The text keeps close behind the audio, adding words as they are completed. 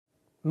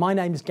My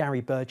name's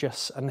Gary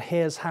Burgess, and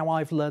here's how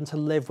I've learned to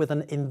live with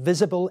an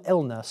invisible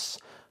illness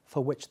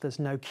for which there's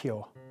no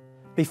cure.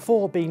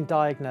 Before being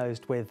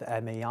diagnosed with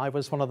ME, I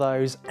was one of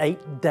those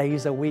 8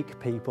 days a week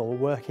people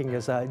working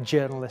as a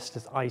journalist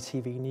at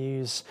ITV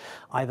News,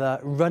 either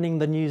running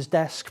the news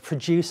desk,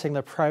 producing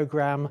the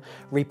programme,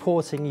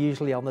 reporting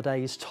usually on the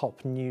day's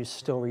top news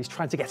stories,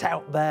 trying to get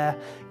out there,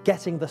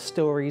 getting the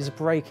stories,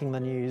 breaking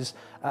the news,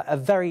 a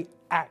very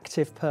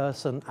active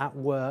person at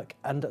work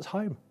and at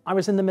home. I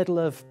was in the middle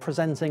of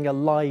presenting a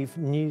live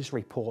news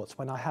report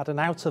when I had an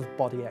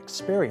out-of-body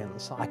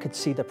experience. I could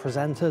see the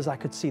presenters, I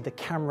could see the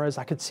cameras,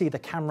 I could see the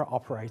camera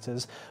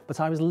operators, but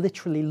I was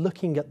literally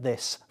looking at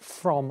this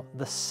from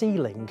the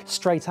ceiling.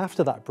 Straight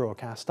after that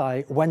broadcast,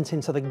 I went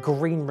into the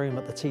green room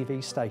at the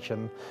TV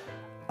station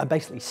and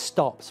basically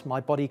stopped.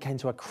 My body came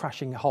to a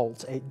crashing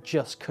halt. It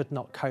just could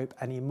not cope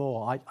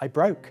anymore. I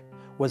broke.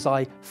 Was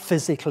I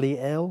physically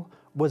ill?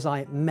 Was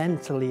I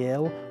mentally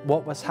ill?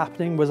 What was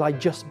happening? Was I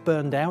just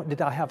burned out?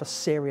 Did I have a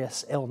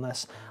serious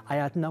illness? I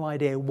had no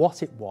idea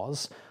what it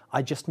was.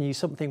 I just knew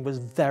something was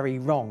very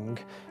wrong.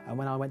 And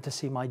when I went to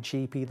see my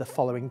GP the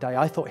following day,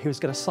 I thought he was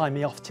going to sign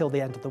me off till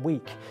the end of the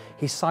week.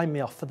 He signed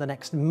me off for the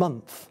next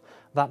month.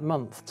 That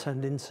month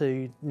turned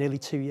into nearly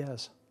 2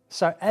 years.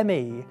 So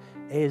ME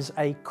is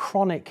a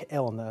chronic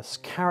illness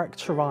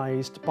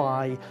characterised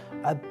by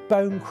a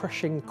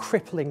bone-crushing,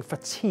 crippling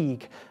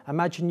fatigue.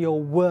 Imagine your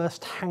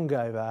worst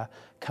hangover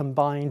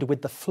combined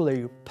with the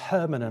flu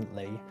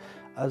permanently.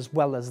 As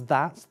well as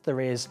that, there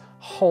is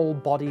whole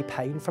body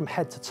pain from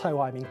head to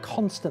toe. I mean,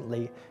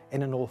 constantly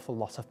in an awful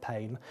lot of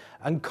pain.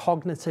 And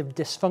cognitive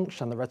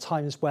dysfunction. There are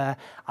times where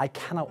I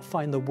cannot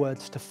find the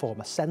words to form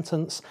a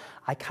sentence,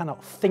 I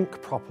cannot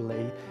think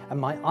properly,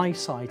 and my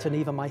eyesight and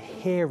even my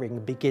hearing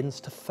begins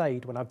to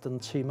fade when I've done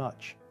too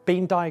much.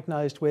 Being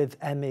diagnosed with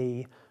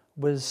ME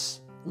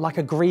was like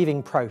a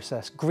grieving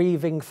process,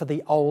 grieving for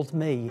the old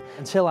me.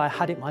 Until I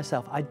had it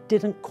myself, I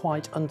didn't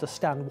quite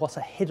understand what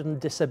a hidden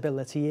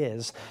disability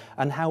is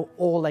and how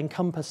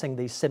all-encompassing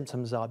these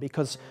symptoms are,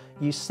 because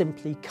you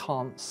simply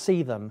can't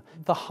see them.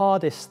 The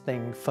hardest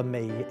thing for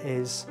me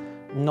is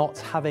not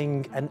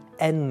having an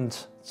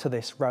end to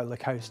this roller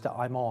coaster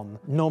I'm on.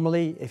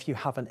 Normally, if you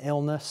have an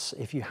illness,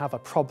 if you have a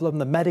problem,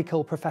 the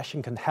medical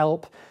profession can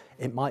help.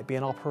 It might be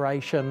an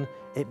operation,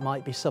 it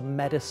might be some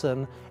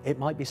medicine, it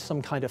might be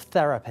some kind of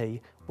therapy.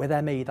 With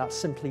ME, that's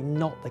simply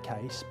not the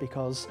case,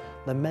 because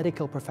the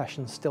medical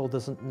profession still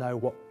doesn't know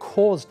what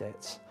caused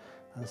it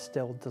and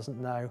still doesn't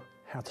know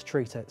how to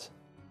treat it.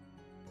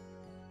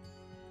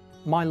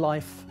 My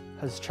life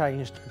has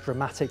changed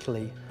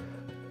dramatically.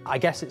 I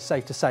guess it's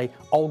safe to say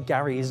old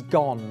Gary is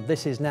gone.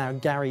 This is now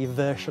Gary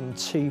version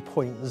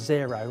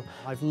 2.0.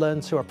 I've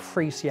learned to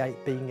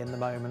appreciate being in the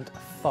moment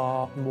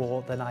far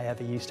more than I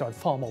ever used to. I'm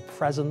far more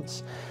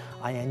present.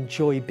 I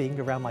enjoy being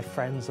around my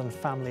friends and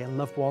family and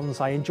loved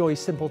ones. I enjoy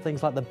simple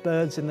things like the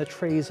birds in the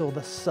trees or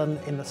the sun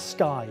in the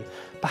sky.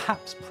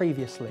 Perhaps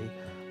previously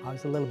I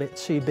was a little bit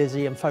too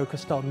busy and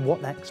focused on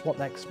what next, what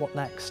next, what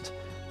next,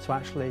 to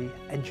actually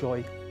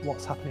enjoy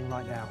what's happening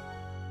right now.